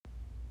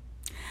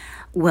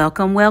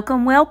Welcome,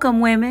 welcome,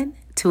 welcome, women,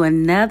 to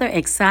another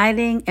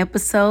exciting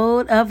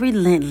episode of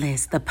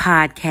Relentless, the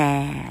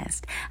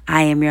podcast.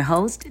 I am your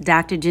host,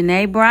 Dr.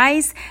 Janae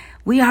Bryce.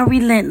 We are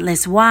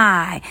relentless.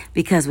 Why?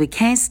 Because we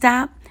can't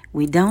stop,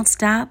 we don't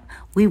stop,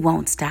 we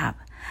won't stop.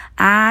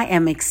 I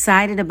am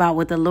excited about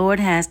what the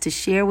Lord has to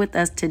share with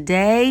us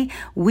today.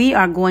 We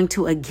are going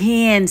to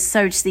again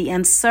search the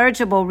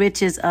unsearchable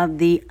riches of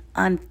the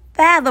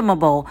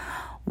unfathomable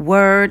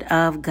Word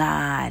of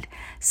God.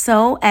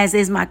 So, as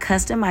is my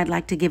custom, I'd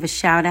like to give a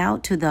shout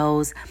out to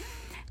those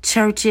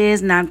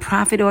churches,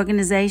 nonprofit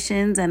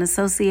organizations, and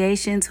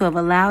associations who have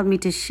allowed me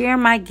to share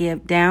my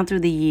gift down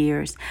through the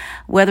years.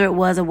 Whether it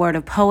was a word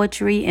of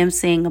poetry,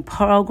 emceeing a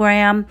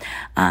program,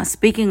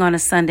 speaking on a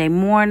Sunday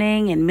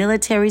morning, in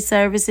military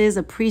services,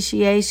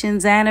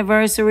 appreciations,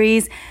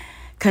 anniversaries,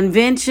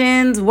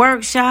 conventions,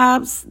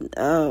 workshops,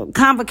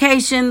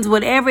 convocations,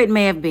 whatever it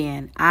may have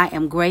been. I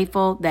am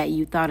grateful that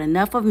you thought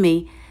enough of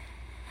me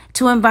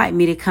to invite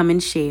me to come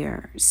and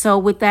share. So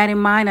with that in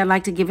mind, I'd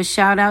like to give a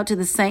shout out to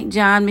the St.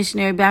 John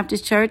Missionary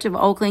Baptist Church of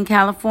Oakland,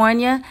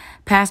 California.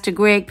 Pastor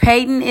Greg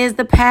Payton is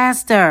the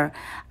pastor.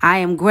 I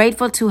am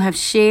grateful to have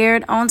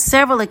shared on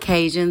several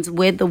occasions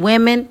with the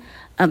women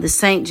of the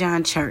St.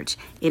 John Church.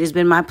 It has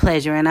been my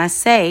pleasure. And I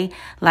say,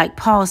 like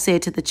Paul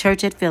said to the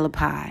church at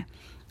Philippi,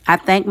 I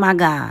thank my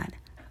God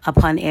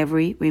upon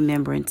every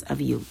remembrance of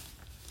you.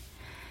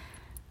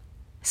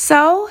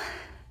 So,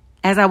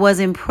 as I was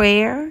in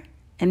prayer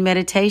and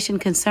meditation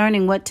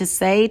concerning what to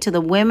say to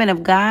the women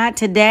of God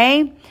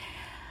today,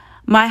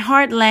 my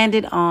heart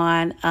landed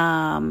on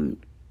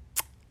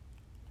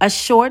a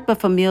short but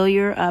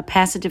familiar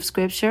passage of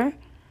scripture.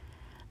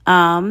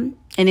 And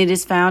it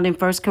is found in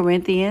 1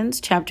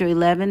 Corinthians chapter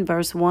 11,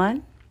 verse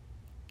 1.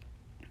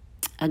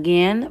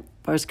 Again,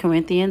 1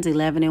 Corinthians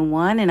 11 and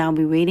 1. And I'll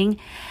be reading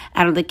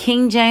out of the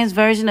King James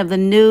Version of the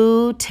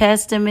New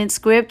Testament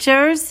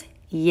scriptures.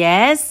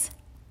 Yes,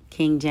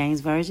 King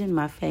James Version,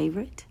 my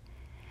favorite.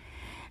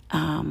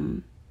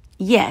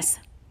 Yes,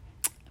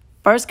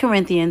 1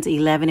 Corinthians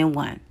 11 and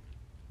 1.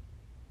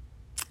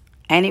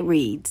 And it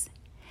reads,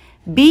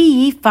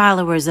 Be ye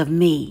followers of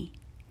me,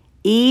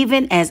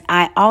 even as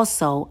I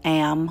also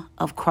am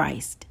of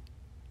Christ.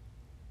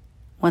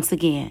 Once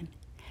again,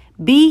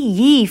 be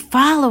ye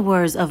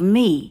followers of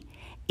me,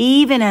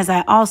 even as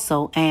I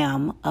also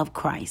am of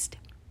Christ.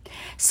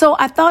 So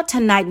I thought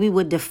tonight we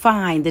would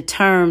define the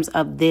terms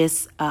of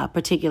this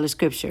particular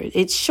scripture.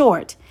 It's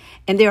short,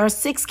 and there are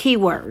 6 key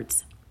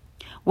words.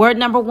 Word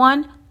number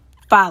 1,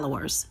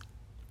 followers.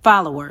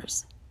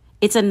 Followers.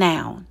 It's a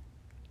noun.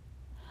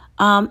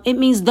 It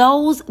means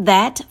those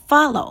that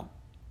follow.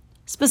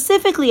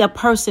 Specifically, a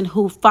person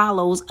who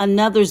follows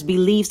another's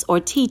beliefs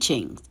or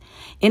teachings.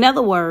 In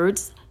other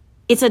words,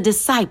 it's a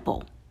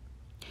disciple.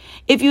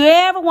 If you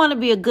ever want to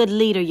be a good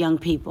leader, young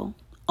people,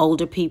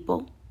 older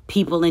people,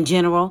 people in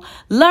general,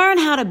 learn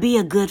how to be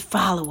a good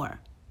follower.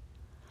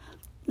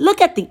 Look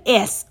at the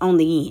S on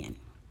the end.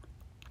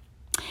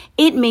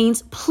 It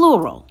means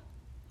plural.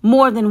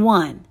 More than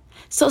one.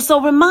 So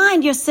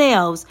remind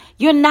yourselves,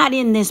 you're not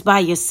in this by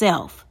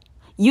yourself.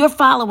 You're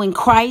following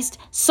Christ.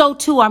 So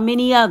too are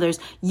many others.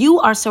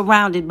 You are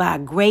surrounded by a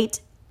great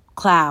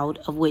cloud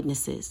of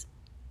witnesses.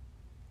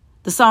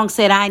 The song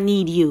said, I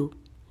need you.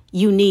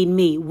 You need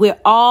me. We're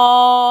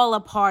all a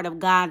part of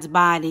God's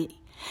body.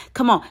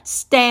 Come on,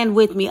 stand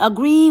with me.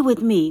 Agree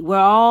with me. We're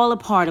all a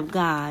part of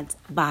God's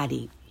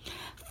body.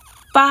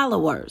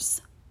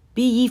 Followers.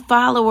 Be ye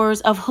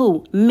followers of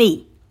who?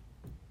 Me.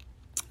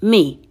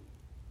 Me.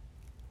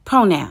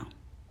 Pronoun.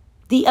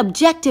 The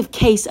objective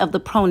case of the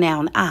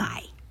pronoun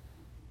I.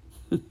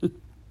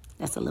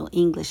 That's a little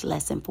English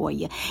lesson for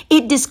you.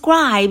 It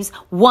describes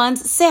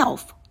one's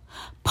self.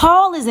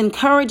 Paul is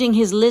encouraging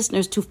his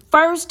listeners to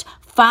first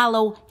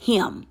follow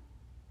him.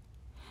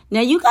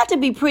 Now, you got to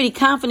be pretty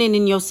confident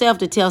in yourself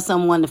to tell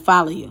someone to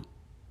follow you.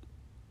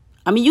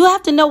 I mean, you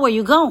have to know where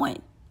you're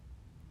going.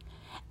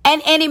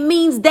 And it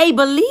means they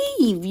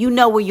believe you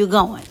know where you're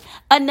going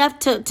enough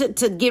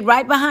to get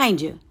right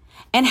behind you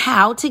and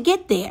how to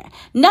get there.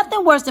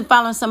 Nothing worse than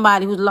following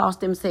somebody who's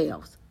lost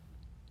themselves.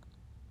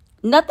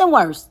 Nothing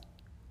worse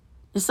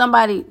than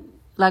somebody,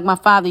 like my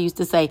father used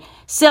to say,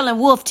 selling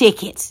wolf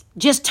tickets,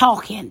 just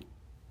talking.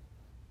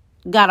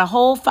 Got a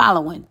whole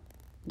following.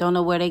 Don't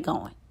know where they're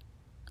going.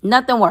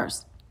 Nothing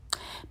worse.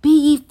 Be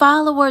ye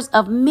followers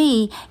of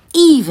me,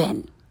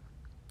 even.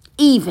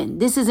 Even.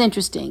 This is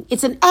interesting.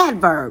 It's an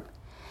adverb.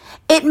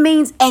 It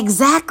means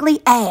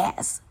exactly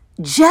as,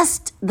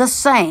 just the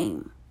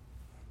same.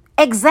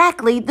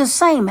 Exactly the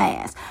same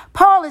as.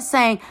 Paul is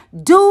saying,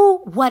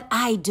 do what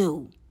I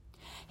do.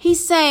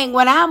 He's saying,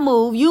 when I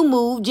move, you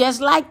move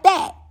just like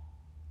that.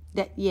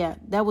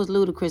 That was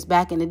ludicrous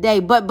back in the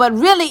day. But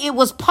really, it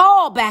was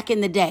Paul back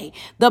in the day.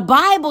 The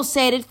Bible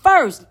said it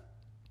first.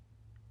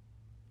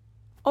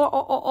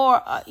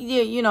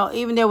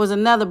 Even there was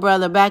another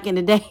brother back in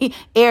the day,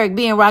 Eric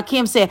B. and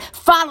Rakim said,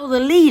 follow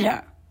the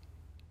leader.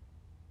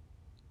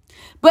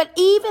 But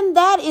even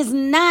that is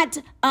not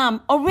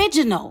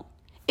original.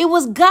 It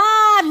was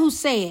God who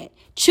said,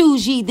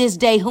 choose ye this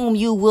day whom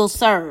you will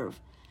serve.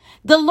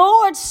 The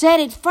Lord said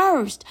it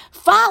first.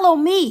 Follow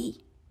me.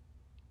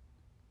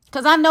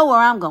 Because I know where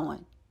I'm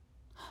going.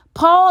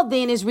 Paul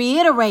then is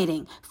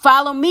reiterating,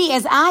 follow me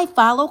as I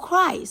follow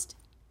Christ.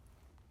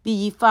 Be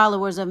ye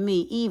followers of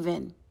me,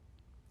 even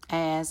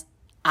as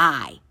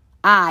I.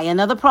 I,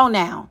 another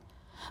pronoun.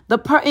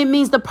 It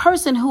means the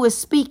person who is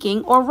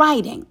speaking or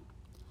writing.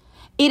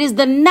 It is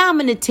the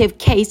nominative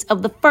case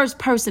of the first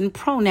person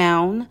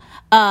pronoun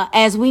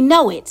as we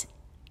know it.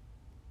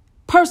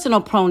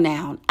 Personal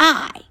pronoun,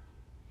 I.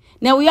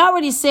 Now, we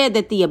already said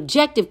that the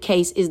objective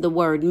case is the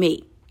word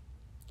me.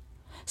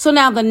 So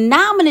now the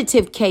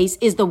nominative case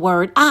is the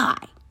word I.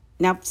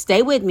 Now,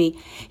 stay with me.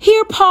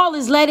 Here, Paul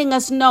is letting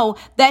us know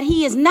that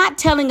he is not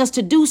telling us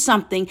to do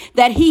something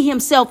that he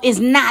himself is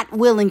not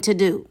willing to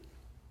do.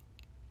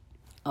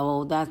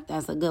 Oh,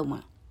 that's a good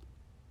one.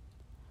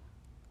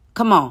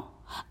 Come on.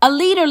 A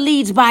leader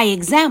leads by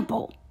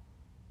example.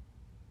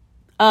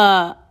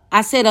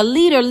 I said a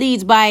leader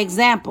leads by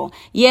example.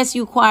 Yes,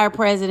 you choir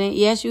president.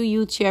 Yes, you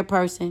youth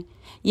chairperson.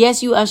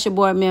 Yes, you usher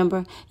board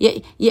member.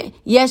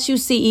 Yes, you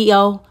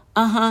CEO.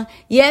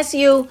 Yes,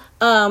 you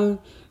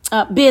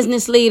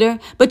business leader.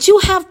 But you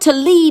have to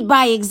lead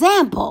by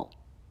example.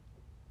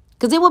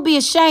 Because it would be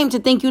a shame to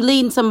think you're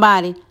leading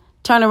somebody,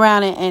 turn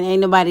around and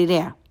ain't nobody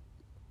there.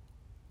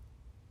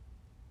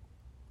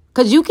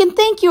 Because you can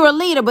think you're a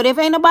leader, but if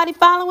ain't nobody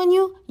following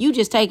you, you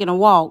just taking a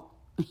walk.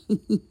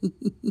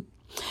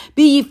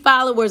 Be ye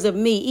followers of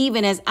me,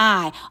 even as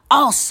I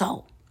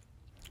also.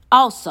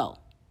 Also,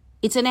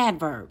 it's an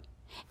adverb.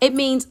 It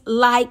means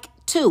like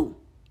to.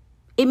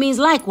 It means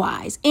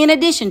likewise, in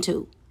addition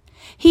to.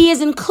 He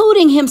is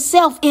including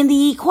himself in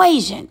the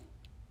equation.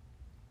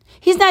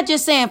 He's not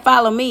just saying,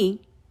 follow me.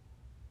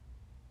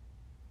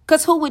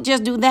 Because who would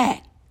just do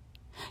that?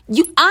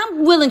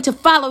 I'm willing to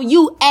follow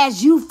you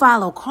as you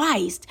follow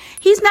Christ.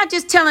 He's not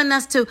just telling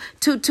us to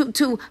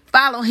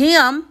follow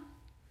him.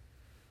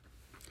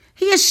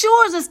 He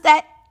assures us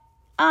that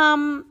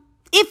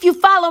if you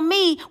follow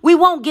me, we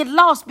won't get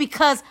lost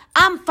because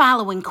I'm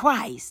following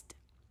Christ.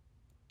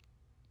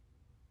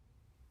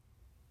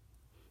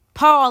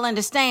 Paul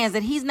understands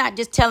that he's not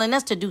just telling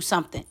us to do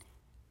something,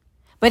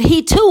 but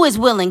he too is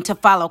willing to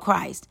follow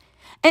Christ.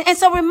 And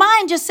so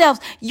remind yourselves,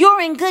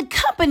 you're in good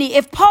company.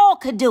 If Paul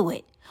could do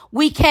it,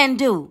 we can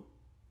do.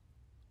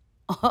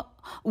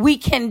 We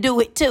can do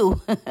it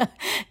too.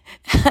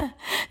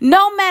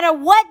 No matter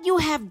what you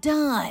have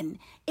done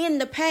in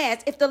the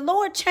past, if the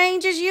Lord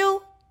changes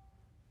you,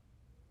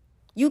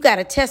 you got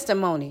a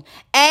testimony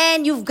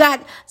and you've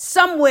got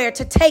somewhere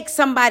to take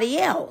somebody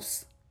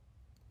else.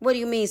 What do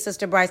you mean,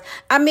 Sister Bryce?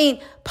 I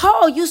mean,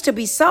 Paul used to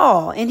be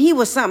Saul and he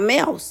was something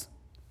else.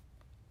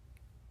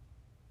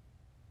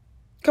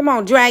 Come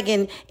on,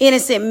 dragging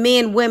innocent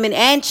men, women,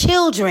 and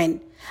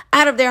children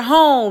out of their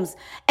homes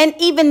and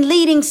even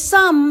leading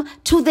some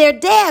to their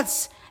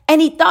deaths. And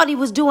he thought he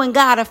was doing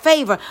God a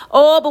favor.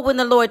 Oh, but when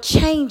the Lord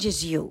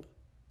changes you,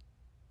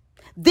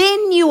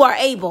 then you are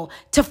able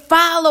to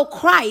follow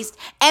Christ,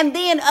 and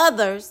then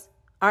others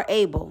are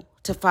able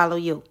to follow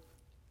you.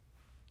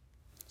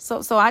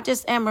 So I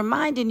just am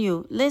reminding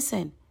you,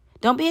 listen,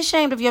 don't be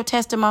ashamed of your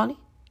testimony.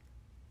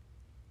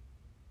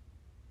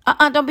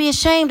 Don't be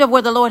ashamed of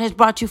where the Lord has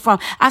brought you from.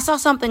 I saw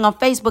something on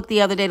Facebook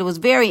the other day that was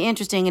very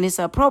interesting, and it's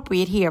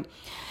appropriate here.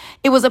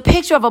 It was a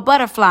picture of a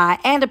butterfly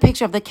and a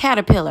picture of the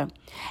caterpillar.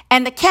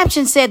 And the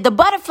caption said, the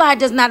butterfly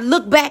does not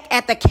look back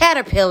at the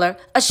caterpillar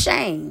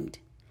ashamed.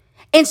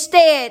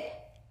 Instead,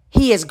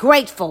 he is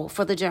grateful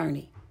for the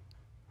journey.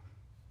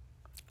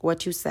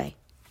 What you say?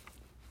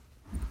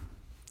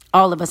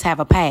 All of us have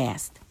a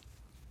past.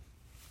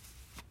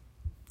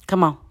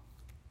 Come on.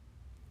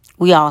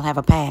 We all have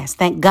a past.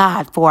 Thank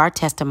God for our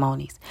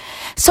testimonies.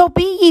 So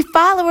be ye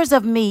followers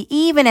of me,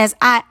 even as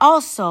I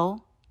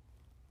also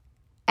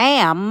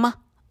am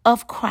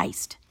of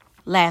Christ.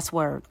 Last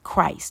word,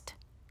 Christ.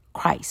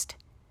 Christ.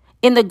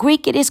 In the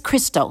Greek, it is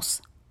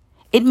Christos.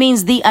 It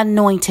means the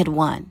anointed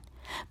one,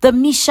 the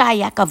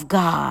Messiah of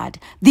God,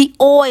 the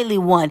oily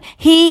one.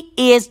 He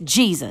is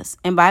Jesus.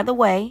 And by the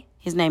way,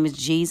 his name is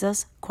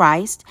Jesus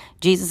Christ.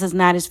 Jesus is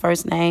not his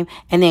first name,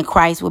 and then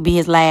Christ will be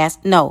his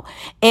last. No,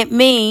 it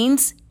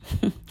means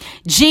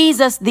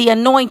Jesus, the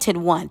anointed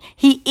one.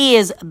 He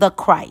is the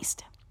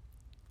Christ,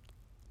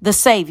 the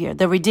Savior,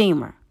 the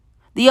Redeemer.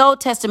 The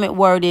Old Testament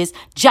word is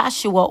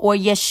Joshua or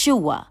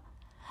Yeshua.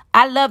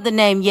 I love the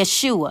name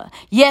Yeshua.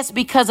 Yes,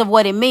 because of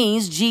what it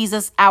means,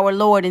 Jesus, our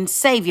Lord and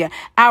Savior,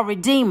 our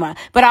Redeemer.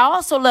 But I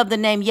also love the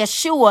name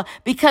Yeshua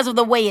because of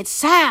the way it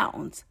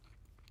sounds.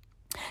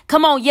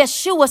 Come on,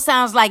 Yeshua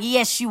sounds like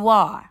yes, you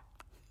are.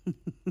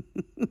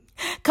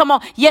 Come on,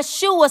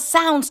 Yeshua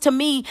sounds to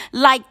me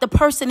like the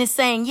person is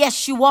saying,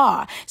 yes, you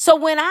are. So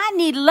when I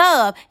need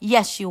love,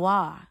 yes, you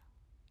are.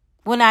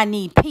 When I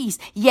need peace,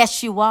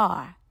 yes, you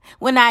are.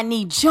 When I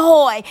need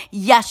joy,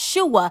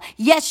 Yeshua,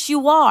 yes,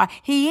 you are.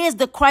 He is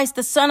the Christ,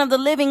 the Son of the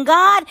living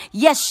God.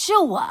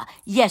 Yeshua,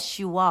 yes,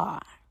 you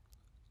are.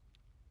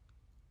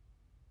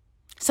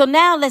 So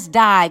now let's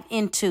dive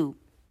into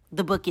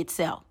the book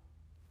itself.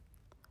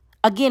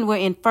 Again, we're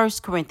in 1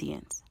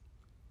 Corinthians.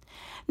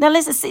 Now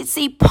listen,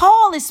 see,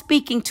 Paul is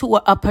speaking to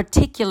a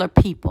particular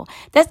people.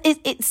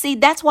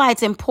 That's why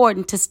it's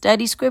important to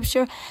study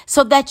scripture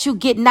so that you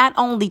get not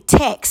only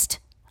text,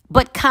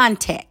 but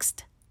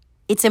context.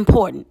 It's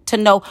important to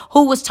know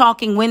who was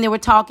talking, when they were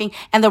talking,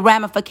 and the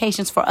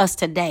ramifications for us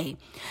today.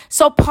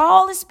 So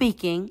Paul is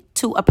speaking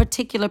to a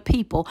particular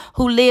people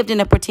who lived in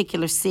a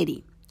particular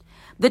city.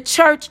 The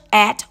church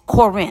at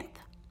Corinth.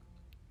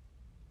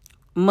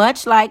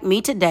 Much like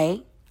me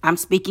today, I'm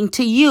speaking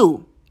to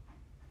you.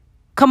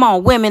 Come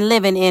on, women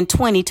living in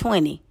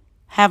 2020.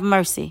 Have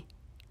mercy.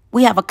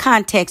 We have a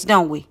context,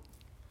 don't we?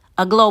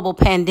 A global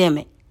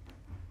pandemic.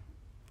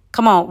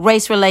 Come on,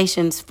 race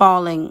relations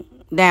falling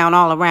down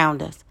all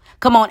around us.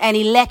 Come on, an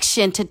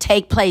election to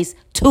take place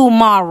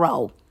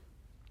tomorrow.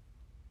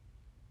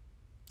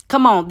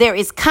 Come on, there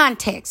is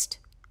context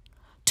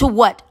to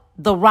what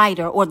the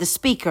writer or the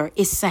speaker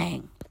is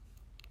saying.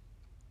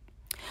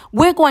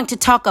 We're going to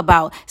talk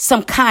about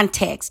some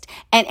context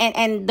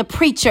and the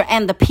preacher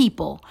and the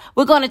people.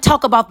 We're going to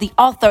talk about the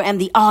author and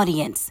the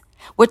audience.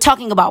 We're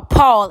talking about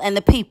Paul and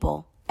the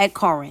people at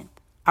Corinth.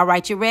 All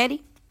right, you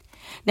ready?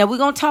 Now, we're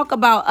going to talk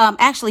about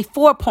actually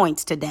 4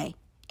 points today,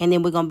 and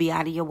then we're going to be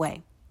out of your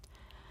way.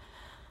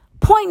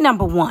 Point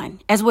number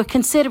 1, as we're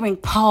considering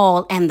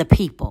Paul and the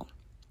people.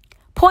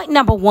 Point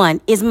number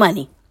 1 is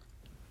money.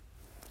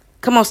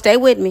 Come on, stay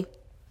with me.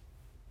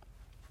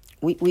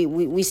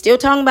 We still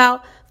talking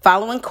about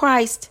following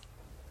Christ,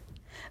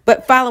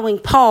 but following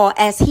Paul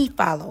as he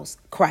follows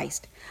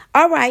Christ.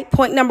 All right,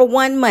 point number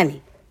 1,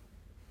 money.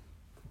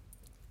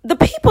 The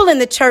people in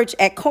the church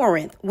at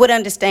Corinth would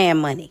understand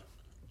money.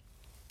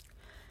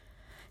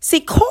 See,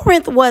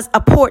 Corinth was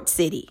a port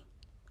city.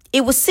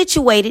 It was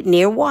situated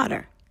near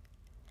water.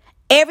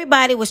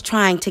 Everybody was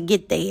trying to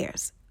get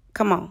theirs.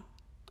 Come on.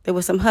 There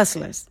were some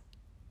hustlers.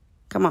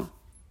 Come on.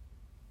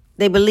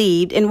 They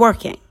believed in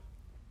working.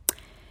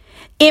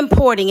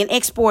 Importing and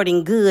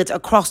exporting goods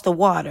across the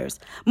waters,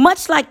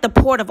 much like the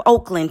port of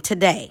Oakland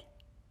today.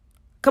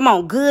 Come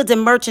on, goods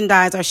and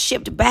merchandise are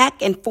shipped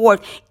back and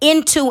forth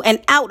into and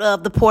out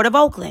of the port of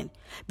Oakland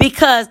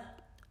because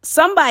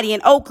somebody in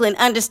Oakland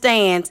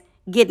understands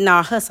getting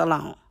our hustle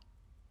on.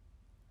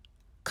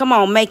 Come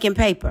on, making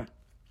paper.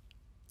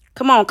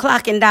 Come on,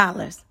 clocking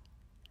dollars.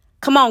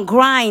 Come on,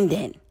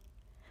 grinding.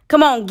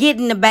 Come on,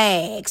 getting the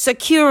bag,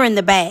 securing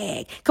the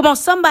bag. Come on,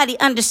 somebody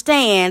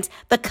understands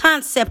the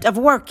concept of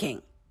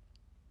working.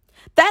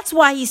 That's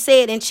why he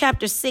said in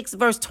chapter 6,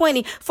 verse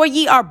 20, for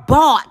ye are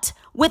bought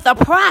with a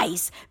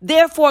price.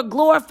 Therefore,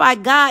 glorify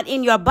God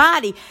in your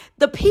body.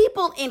 The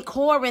people in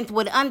Corinth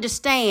would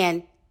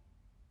understand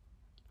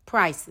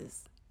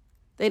prices.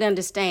 They'd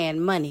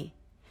understand money.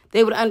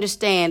 They would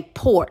understand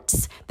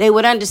ports. They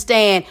would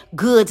understand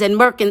goods and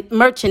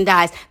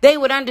merchandise. They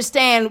would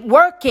understand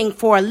working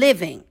for a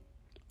living.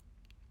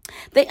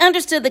 They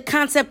understood the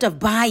concept of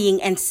buying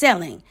and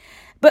selling.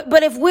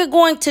 But if we're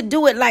going to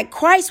do it like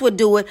Christ would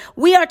do it,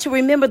 we are to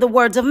remember the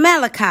words of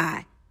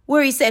Malachi,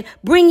 where he said,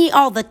 bring ye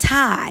all the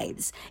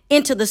tithes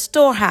into the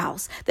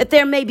storehouse, that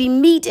there may be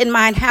meat in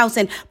mine house,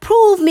 and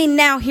prove me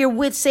now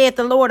herewith, saith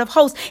the Lord of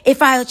hosts,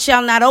 if I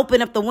shall not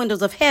open up the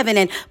windows of heaven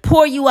and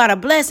pour you out a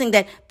blessing,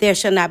 that there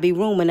shall not be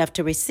room enough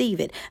to receive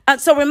it.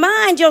 So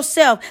remind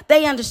yourself,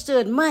 they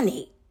understood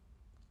money.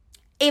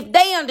 If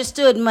they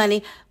understood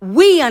money,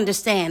 we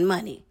understand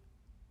money.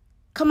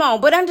 Come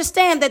on, but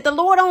understand that the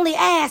Lord only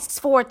asks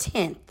for a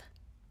tenth.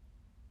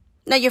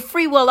 Now, your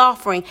free will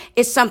offering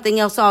is something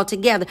else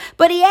altogether,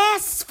 but he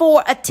asks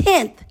for a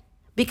tenth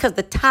because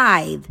the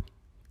tithe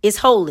is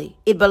holy.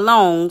 It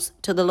belongs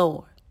to the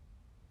Lord.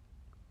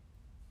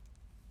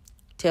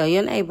 Tell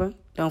your neighbor,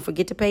 don't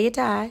forget to pay your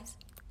tithes.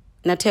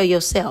 Now tell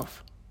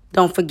yourself,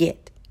 don't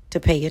forget to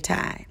pay your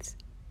tithes.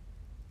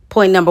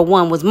 Point number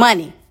 1 was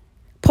money.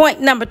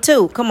 Point number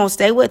 2, come on,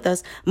 stay with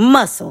us,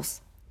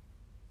 muscles.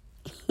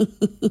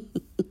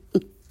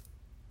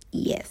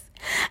 Yes,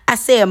 I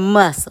said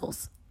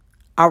muscles.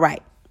 All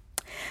right.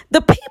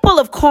 The people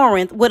of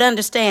Corinth would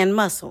understand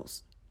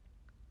muscles.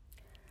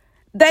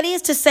 That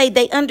is to say,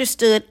 they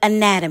understood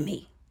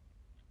anatomy.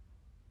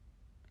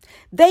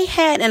 They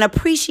had an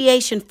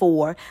appreciation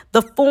for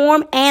the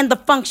form and the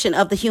function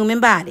of the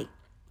human body.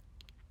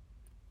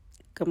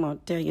 Come on,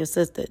 tell your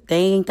sister,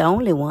 they ain't the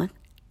only one.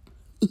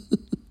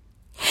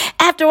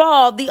 After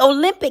all, the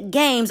Olympic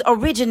Games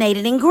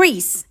originated in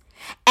Greece.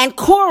 And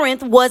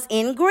Corinth was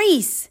in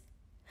Greece.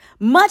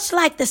 Much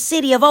like the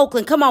city of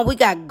Oakland. Come on, we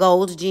got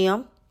Gold's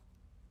Gym.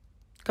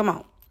 Come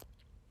on.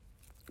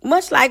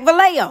 Much like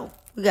Vallejo.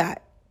 We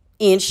got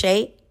In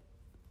Shape.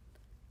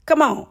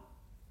 Come on.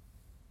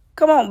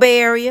 Come on, Bay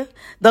Area.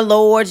 The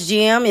Lord's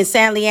Gym in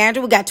San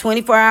Leandro. We got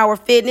 24-hour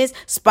fitness,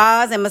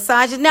 spas, and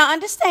massages. Now,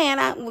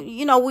 understand,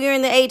 we're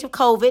in the age of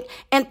COVID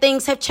and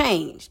things have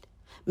changed.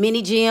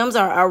 Many gyms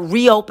are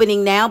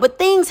reopening now, but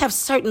things have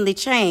certainly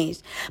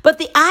changed. But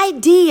the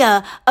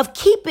idea of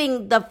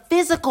keeping the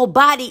physical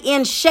body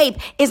in shape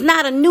is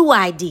not a new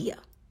idea.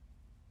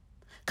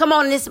 Come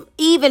on, it's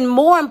even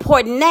more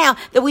important now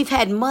that we've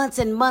had months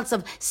and months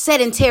of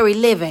sedentary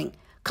living.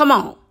 Come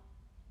on.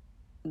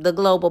 the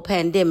global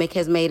pandemic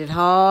has made it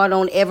hard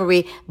on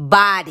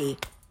everybody.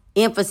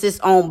 Emphasis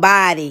on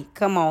body.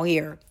 Come on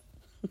here.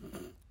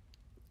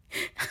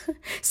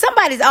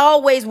 Somebody's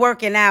always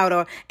working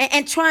out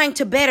and trying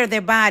to better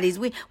their bodies.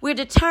 We're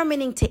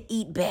determining to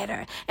eat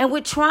better, and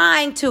we're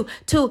trying to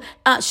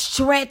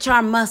stretch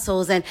our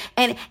muscles. And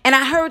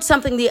I heard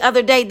something the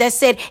other day that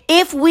said,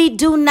 if we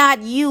do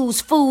not use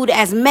food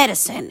as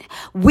medicine,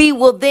 we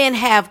will then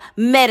have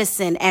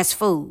medicine as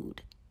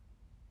food.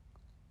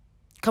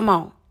 Come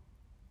on.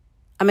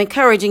 I'm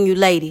encouraging you,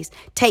 ladies,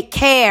 take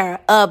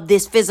care of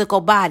this physical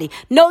body.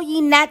 Know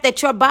ye not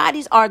that your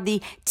bodies are the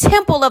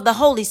temple of the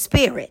Holy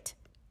Spirit?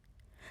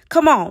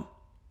 Come on.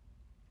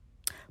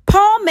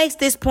 Paul makes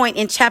this point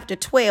in chapter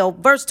 12,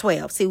 verse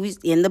 12. See, we're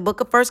in the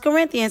book of 1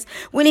 Corinthians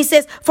when he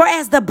says, for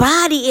as the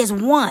body is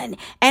one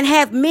and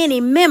hath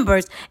many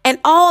members, and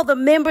all the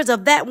members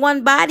of that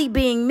one body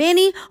being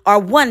many are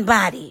one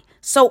body,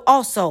 so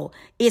also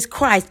is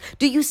Christ.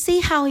 Do you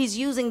see how he's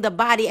using the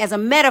body as a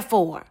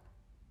metaphor?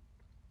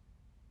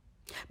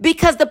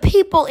 Because the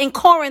people in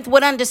Corinth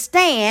would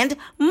understand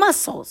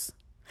muscles.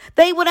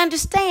 They would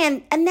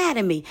understand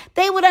anatomy.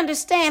 They would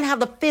understand how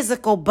the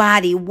physical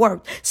body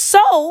worked.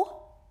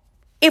 So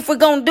if we're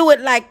going to do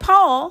it like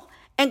Paul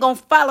and going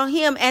to follow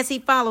him as he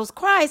follows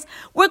Christ,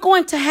 we're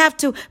going to have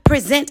to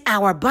present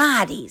our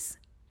bodies.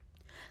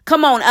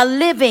 Come on, a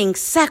living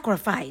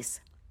sacrifice.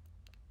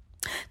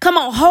 Come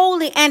on,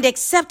 holy and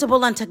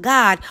acceptable unto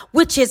God,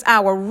 which is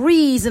our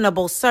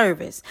reasonable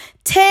service.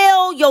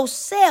 Tell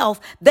yourself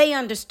they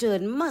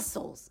understood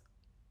muscles.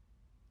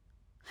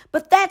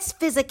 But that's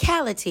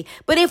physicality.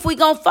 But if we're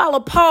going to follow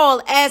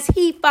Paul as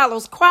he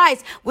follows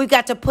Christ, we've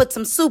got to put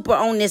some super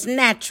on this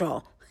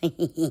natural.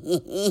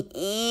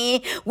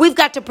 We've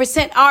got to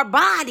present our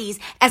bodies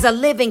as a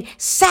living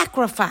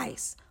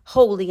sacrifice,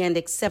 holy and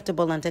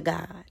acceptable unto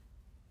God,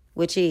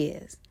 which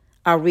is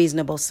our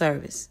reasonable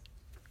service.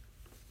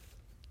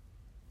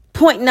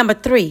 Point number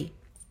 3,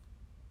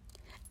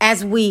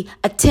 as we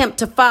attempt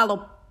to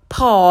follow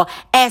Paul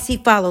as he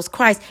follows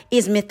Christ,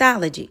 is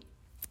mythology.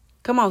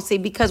 Come on, see,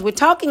 because we're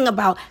talking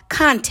about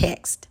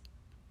context,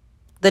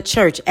 the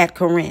church at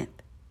Corinth,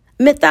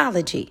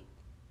 mythology.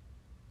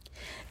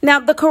 Now,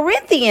 the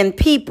Corinthian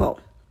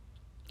people,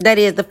 that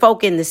is the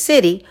folk in the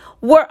city,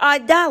 were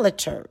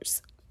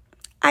idolaters.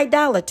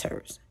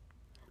 Idolaters.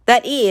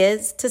 That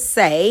is to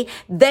say,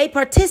 they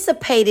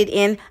participated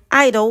in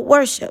idol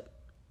worship.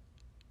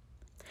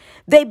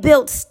 They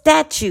built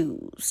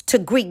statues to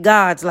Greek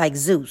gods like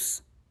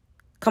Zeus.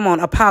 Come on,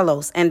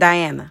 Apollos and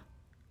Diana.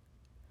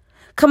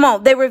 Come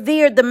on, they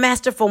revered the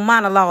masterful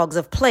monologues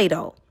of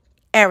Plato,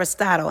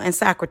 Aristotle, and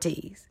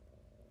Socrates.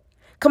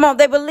 Come on,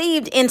 they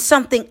believed in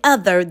something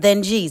other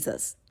than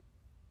Jesus.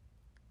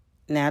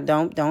 Now,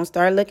 don't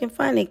start looking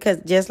funny,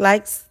 because just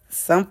like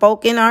some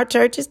folk in our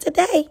churches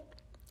today,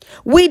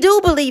 we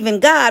do believe in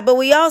God, but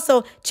we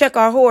also check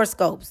our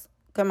horoscopes.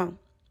 Come on.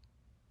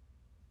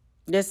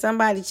 There's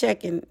somebody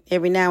checking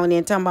every now and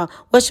then talking about,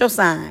 what's your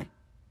sign?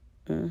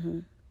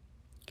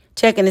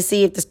 Checking to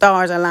see if the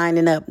stars are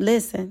lining up.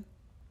 Listen.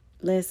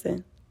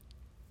 You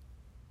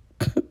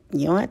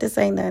don't have to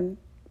say nothing.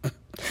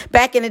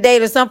 Back in the day,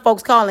 there's some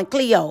folks calling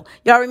Cleo.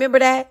 Y'all remember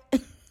that?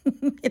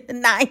 In the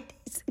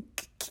 90s.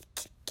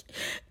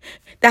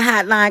 The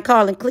hotline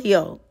calling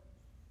Cleo.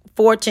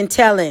 Fortune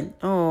telling.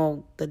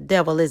 Oh, the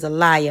devil is a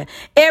liar.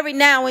 Every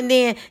now and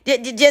then,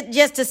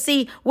 just to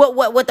see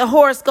what the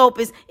horoscope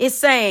is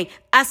saying.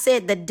 I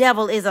said the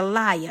devil is a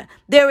liar.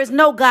 There is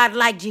no God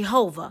like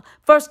Jehovah.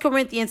 1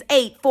 Corinthians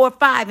 8, 4,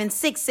 5, and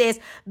 6 says,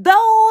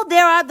 though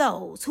there are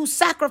those who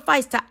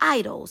sacrifice to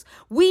idols,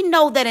 we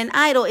know that an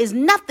idol is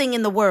nothing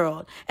in the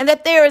world, and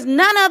that there is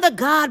none other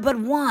God but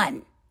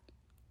one.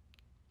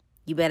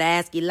 You better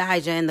ask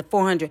Elijah and the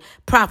 400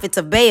 prophets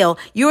of Baal.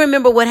 You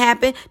remember what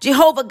happened?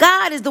 Jehovah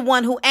God is the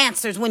one who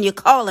answers when you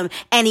call him,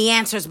 and he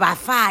answers by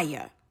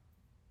fire.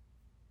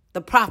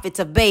 The prophets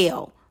of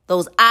Baal,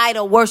 those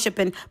idol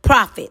worshiping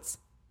prophets,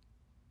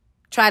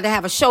 tried to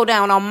have a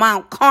showdown on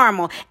Mount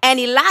Carmel, and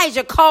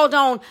Elijah called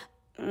on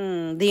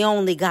the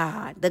only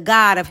God, the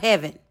God of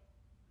heaven,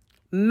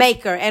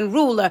 maker and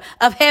ruler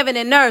of heaven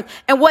and earth.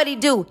 And what did he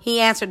do?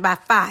 He answered by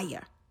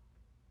fire.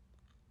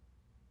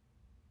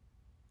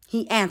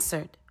 He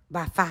answered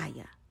by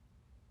fire.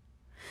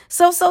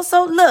 So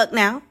look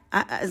now,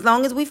 as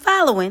long as we're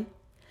following,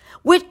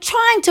 we're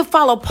trying to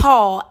follow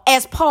Paul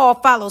as Paul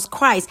follows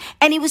Christ.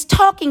 And he was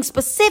talking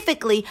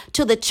specifically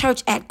to the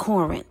church at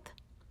Corinth.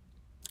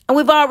 And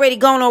we've already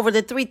gone over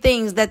the 3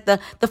 things that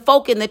the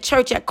folk in the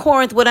church at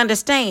Corinth would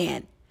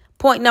understand.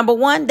 Point number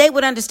 1, they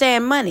would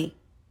understand money.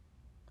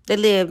 They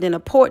lived in a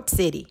port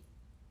city,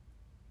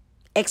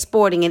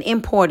 exporting and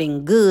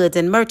importing goods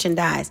and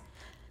merchandise.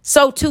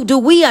 So too do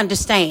we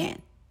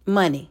understand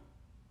money.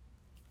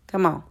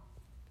 Come on.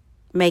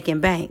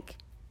 Making bank.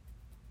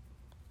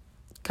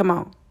 Come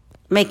on.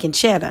 Making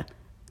cheddar.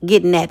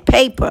 Getting that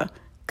paper.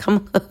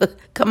 Come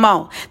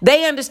on.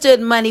 They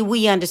understood money.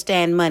 We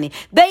understand money.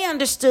 They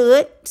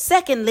understood,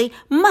 secondly,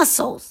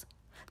 muscles.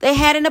 They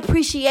had an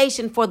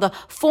appreciation for the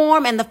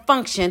form and the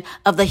function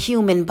of the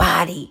human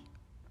body.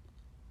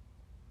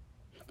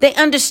 They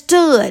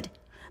understood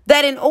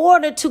that in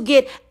order to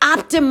get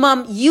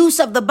optimum use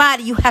of the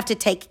body, you have to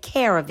take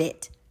care of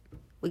it.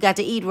 We got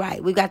to eat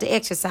right. We got to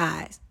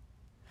exercise.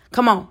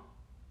 Come on.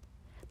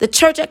 The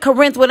church at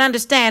Corinth would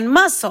understand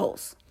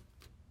muscles.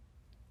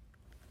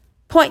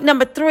 Point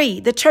number 3,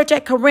 the church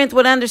at Corinth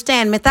would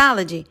understand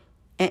mythology.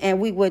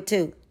 And we would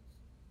too.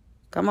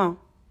 Come on.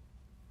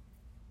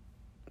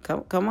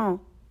 Come on.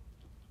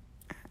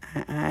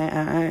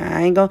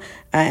 I ain't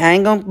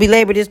gonna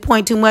belabor this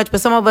point too much,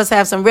 but some of us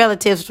have some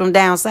relatives from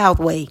down south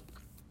way.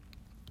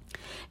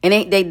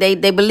 And they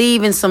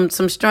believe in some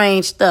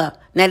strange stuff.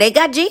 Now they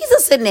got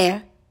Jesus in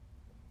there.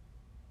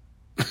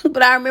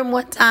 But I remember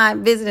one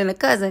time visiting a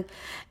cousin,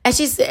 and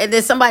she said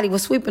that somebody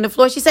was sweeping the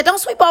floor. She said, "Don't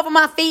sweep over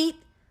my feet."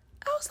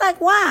 I was like,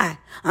 "Why?"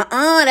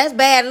 That's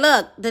bad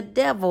luck. The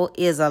devil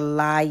is a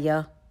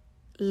liar.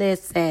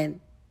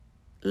 Listen.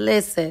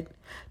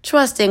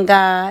 Trust in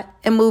God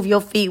and move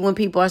your feet when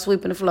people are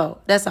sweeping the floor.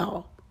 That's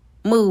all.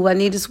 Move. I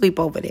need to sweep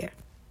over there.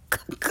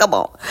 Come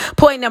on.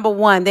 Point number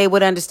 1, they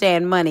would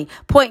understand money.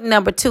 Point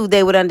number 2,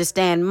 they would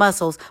understand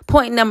muscles.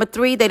 Point number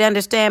 3, they'd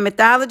understand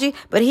mythology.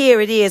 But here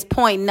it is,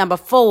 point number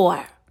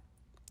 4.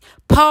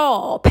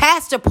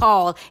 Pastor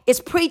Paul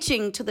is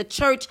preaching to the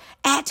church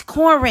at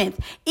Corinth,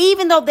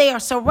 even though they are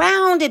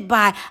surrounded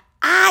by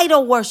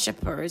idol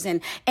worshipers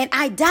and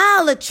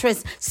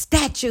idolatrous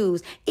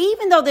statues,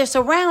 even though they're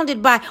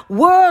surrounded by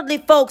worldly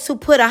folks who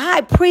put a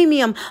high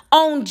premium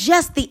on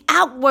just the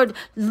outward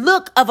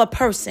look of a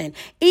person,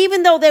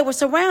 even though they were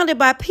surrounded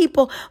by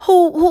people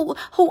who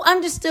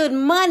understood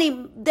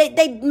money,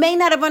 they may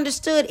not have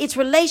understood its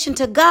relation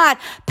to God.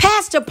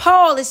 Pastor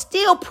Paul is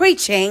still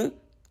preaching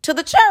to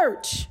the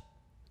church.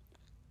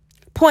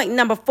 Point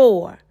number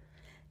 4,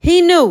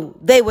 he knew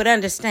they would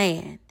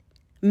understand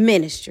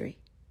ministry.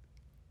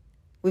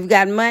 We've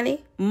got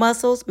money,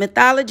 muscles,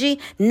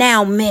 mythology,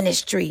 now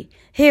ministry.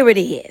 Here it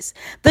is.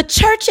 The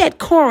church at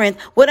Corinth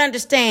would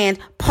understand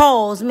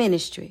Paul's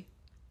ministry.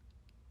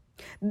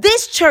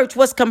 This church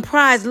was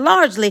comprised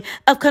largely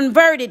of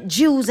converted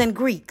Jews and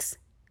Greeks.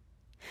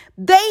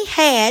 They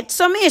had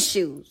some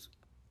issues.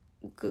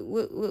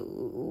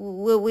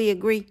 Will we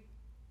agree?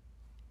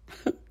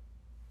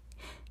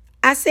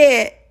 I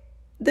said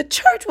the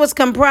church was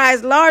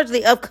comprised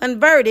largely of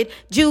converted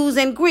Jews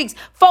and Greeks,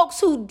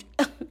 folks who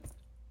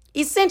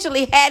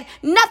essentially had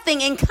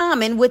nothing in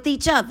common with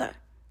each other.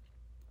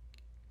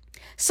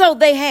 So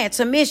they had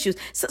some issues,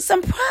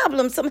 some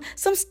problems,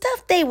 some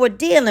stuff they were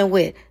dealing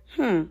with.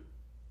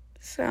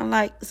 Sound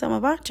like some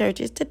of our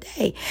churches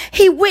today.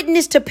 He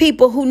witnessed to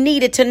people who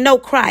needed to know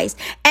Christ,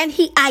 and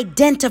he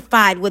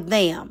identified with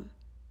them.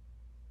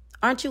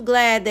 Aren't you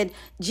glad that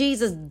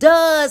Jesus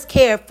does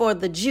care for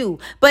the Jew,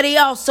 but he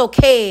also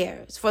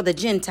cares for the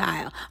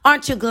Gentile?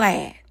 Aren't you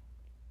glad?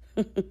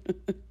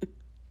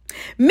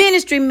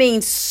 Ministry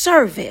means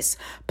service.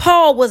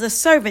 Paul was a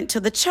servant to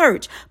the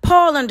church.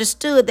 Paul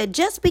understood that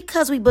just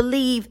because we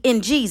believe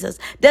in Jesus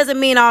doesn't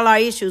mean all our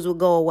issues will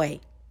go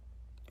away.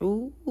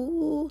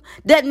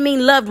 Doesn't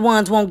mean loved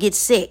ones won't get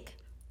sick.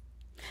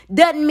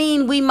 Doesn't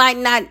mean we might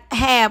not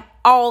have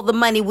all the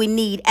money we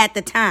need at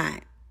the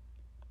time.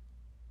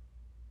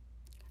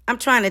 I'm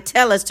trying to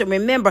tell us to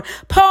remember,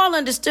 Paul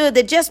understood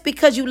that just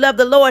because you love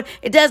the Lord,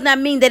 it does not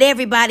mean that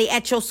everybody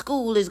at your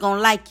school is going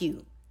to like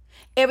you.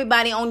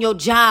 Everybody on your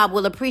job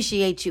will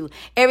appreciate you.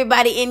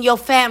 Everybody in your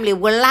family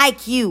will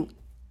like you.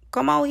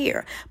 Come on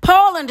here.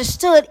 Paul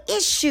understood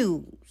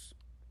issues.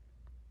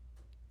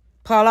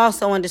 Paul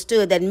also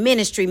understood that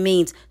ministry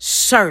means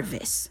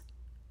service.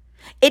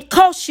 It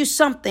costs you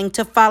something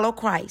to follow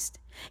Christ.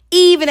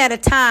 Even at a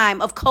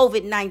time of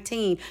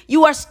COVID-19,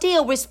 you are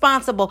still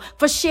responsible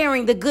for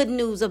sharing the good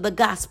news of the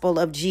gospel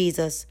of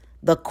Jesus,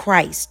 the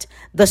Christ,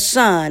 the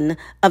Son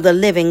of the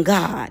living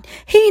God.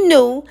 He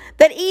knew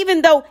that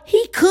even though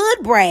he could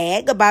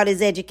brag about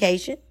his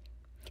education,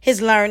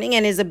 his learning,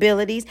 and his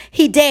abilities,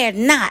 he dared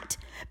not,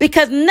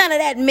 because none of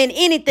that meant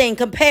anything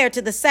compared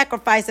to the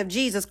sacrifice of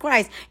Jesus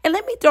Christ. And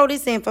let me throw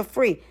this in for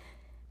free.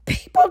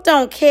 People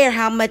don't care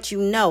how much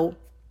you know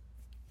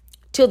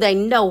till they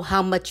know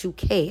how much you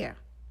care.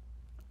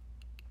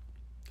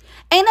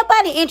 Ain't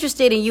nobody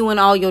interested in you and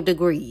all your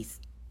degrees.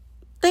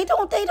 They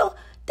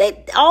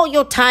all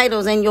your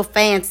titles and your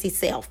fancy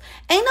self.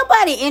 Ain't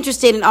nobody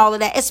interested in all of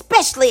that,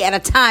 especially at a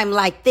time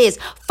like this.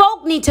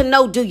 Folk need to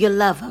know, do you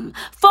love them?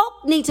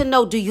 Folk need to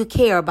know, do you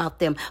care about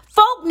them?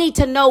 Folk need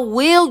to know,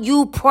 will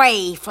you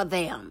pray for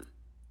them?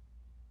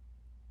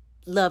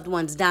 Loved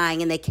ones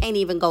dying and they can't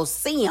even go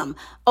see them.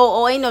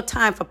 Oh, ain't no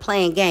time for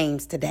playing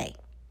games today.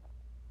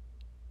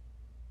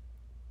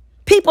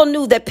 People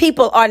knew that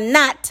people are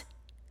not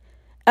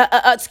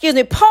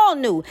Paul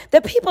knew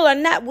that people are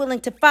not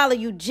willing to follow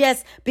you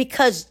just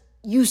because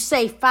you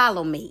say,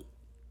 follow me.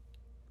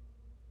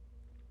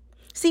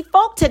 See,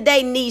 folk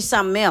today need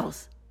something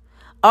else.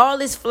 All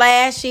this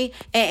flashy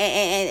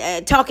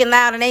and talking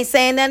loud and ain't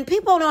saying nothing.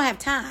 People don't have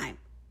time.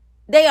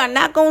 They are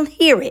not going to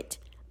hear it.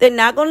 They're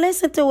not going to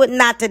listen to it.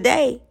 Not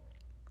today.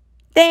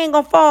 They ain't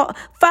going to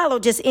follow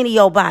just any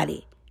old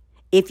body.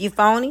 If you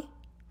phony,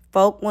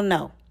 folk will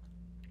know.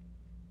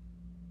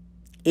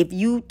 If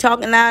you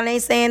talking out and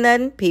ain't saying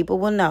nothing, people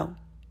will know.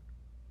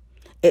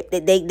 If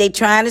they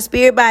trying the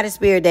spirit by the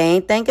spirit. They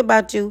ain't thinking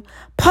about you.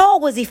 Paul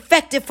was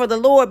effective for the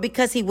Lord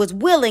because he was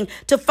willing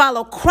to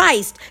follow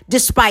Christ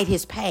despite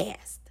his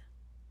past.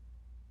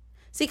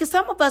 See, because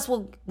some of us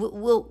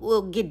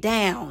will get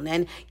down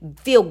and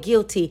feel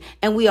guilty,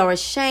 and we are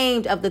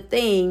ashamed of the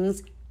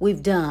things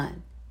we've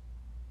done.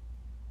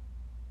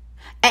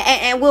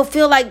 And we'll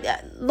feel like,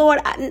 Lord,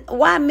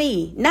 why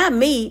me? Not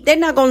me. They're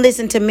not going to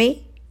listen to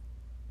me.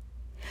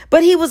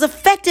 But he was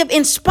effective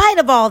in spite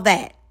of all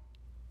that.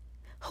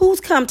 Who's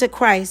come to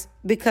Christ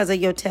because of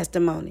your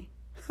testimony?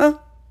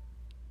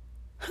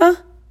 Huh?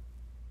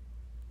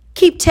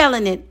 Keep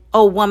telling it,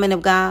 oh woman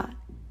of God.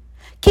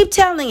 Keep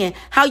telling it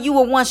how you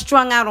were once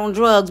strung out on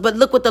drugs, but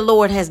look what the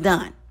Lord has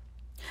done.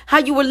 How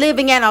you were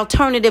living an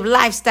alternative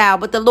lifestyle,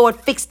 but the Lord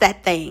fixed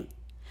that thing.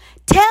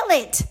 Tell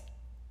it.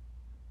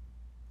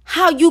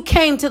 How you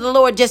came to the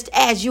Lord just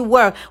as you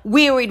were,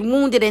 wearied,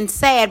 wounded, and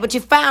sad, but you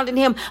found in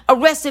him a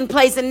resting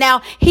place, and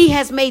now he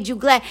has made you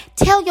glad.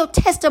 Tell your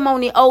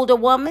testimony, older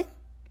woman.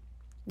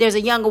 There's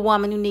a younger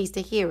woman who needs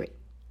to hear it.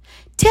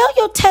 Tell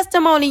your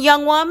testimony,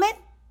 young woman.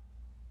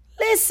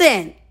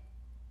 Listen.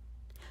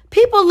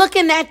 People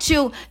looking at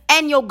you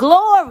and your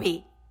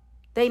glory,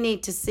 they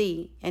need to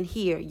see and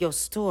hear your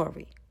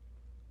story.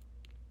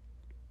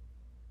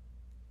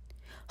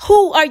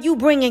 Who are you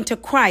bringing to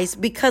Christ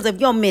because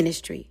of your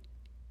ministry?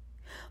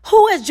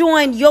 Who has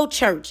joined your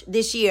church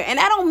this year? And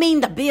I don't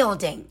mean the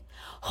building.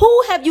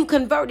 Who have you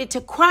converted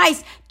to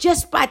Christ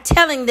just by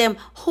telling them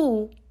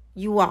who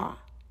you are?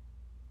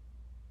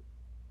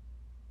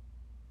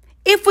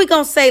 If we're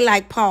going to say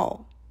like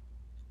Paul,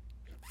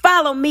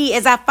 follow me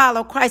as I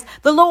follow Christ,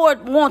 the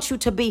Lord wants you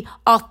to be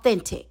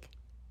authentic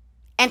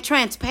and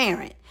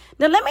transparent.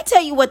 Now, let me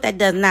tell you what that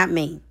does not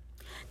mean.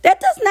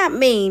 That does not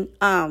mean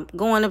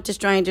going up to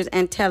strangers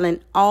and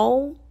telling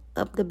all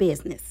of the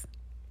business.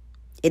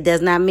 It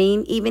does not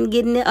mean even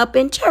getting it up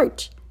in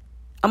church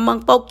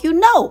among folk you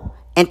know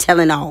and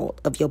telling all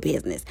of your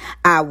business.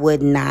 I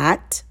would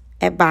not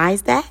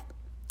advise that.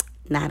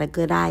 Not a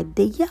good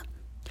idea.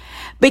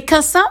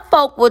 Because some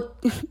folk would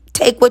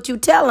take what you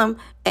tell them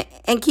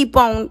and keep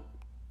on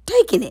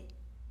taking it.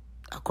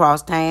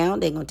 Across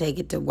town, they're going to take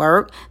it to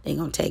work. They're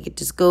going to take it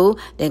to school.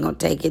 They're going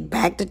to take it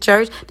back to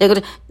church. They're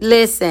going to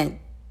listen.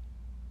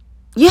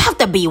 You have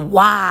to be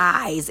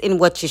wise in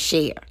what you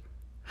share.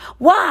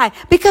 Why?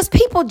 Because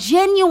people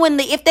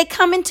genuinely, if they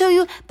come into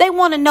you, they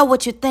want to know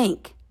what you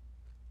think.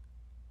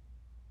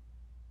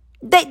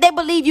 They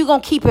believe you're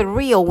going to keep it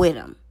real with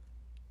them.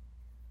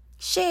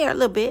 Share a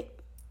little bit.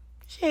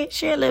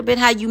 Share a little bit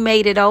how you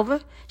made it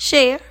over.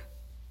 Share.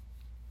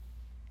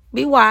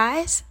 Be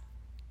wise.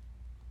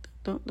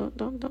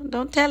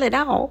 Don't tell it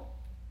all.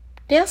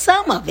 Tell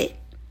some of it.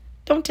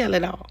 Don't tell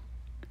it all.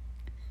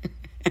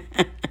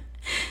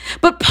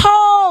 But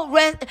Paul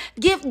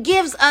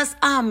gives us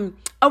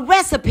a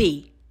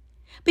recipe,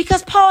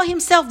 because Paul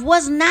himself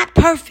was not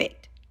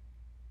perfect.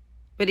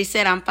 But he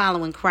said, I'm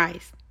following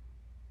Christ.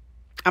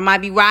 I might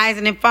be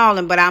rising and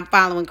falling, but I'm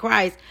following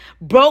Christ.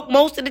 Broke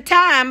most of the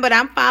time, but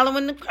I'm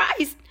following the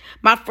Christ.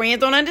 My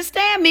friends don't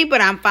understand me,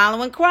 but I'm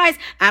following Christ.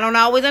 I don't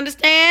always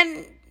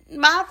understand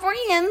my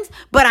friends,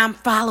 but I'm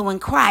following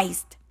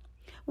Christ.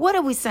 What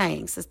are we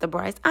saying, Sister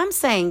Bryce? I'm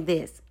saying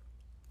this.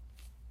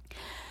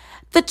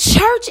 The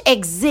church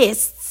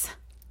exists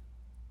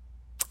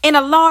in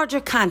a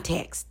larger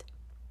context.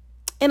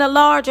 In a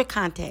larger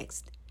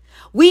context.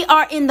 We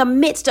are in the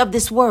midst of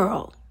this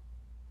world.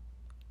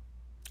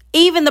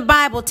 Even the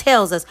Bible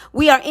tells us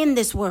we are in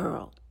this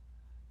world.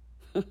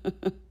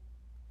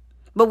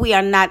 But we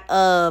are not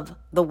of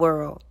the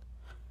world.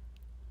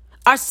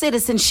 Our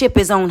citizenship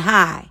is on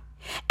high.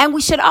 And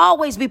we should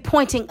always be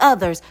pointing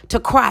others to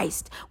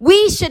Christ.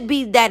 We should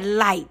be that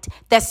light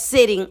that's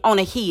sitting on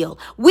a hill.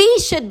 We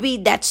should be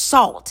that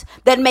salt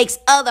that makes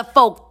other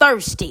folk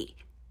thirsty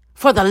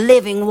for the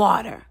living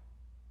water.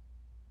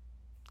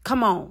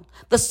 Come on.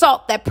 The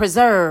salt that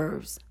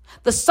preserves.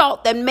 The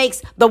salt that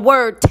makes the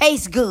word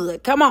taste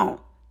good. Come on.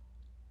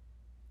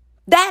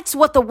 That's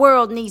what the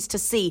world needs to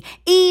see,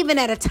 even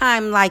at a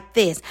time like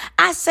this.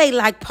 I say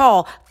like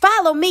Paul,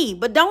 follow me,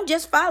 but don't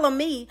just follow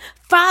me.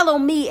 Follow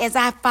me as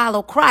I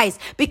follow Christ.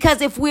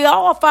 Because if we're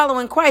all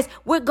following Christ,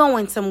 we're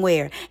going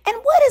somewhere. And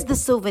what is the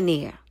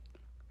souvenir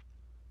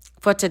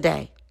for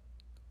today,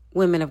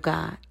 women of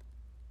God?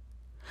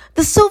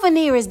 The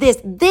souvenir is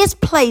this. This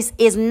place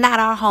is not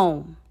our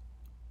home.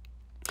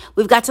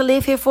 We've got to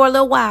live here for a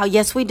little while.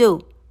 Yes, we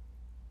do.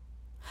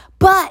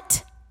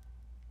 But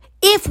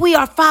if we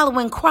are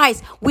following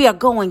Christ, we are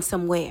going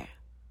somewhere.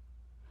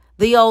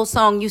 The old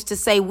song used to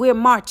say, we're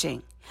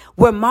marching.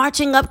 We're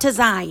marching up to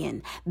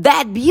Zion,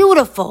 that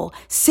beautiful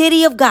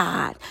city of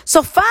God.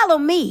 So follow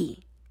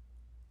me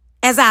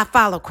as I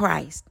follow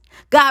Christ.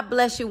 God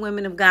bless you,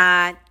 women of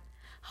God.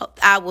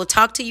 I will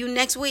talk to you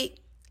next week.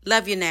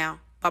 Love you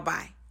now.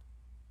 Bye-bye.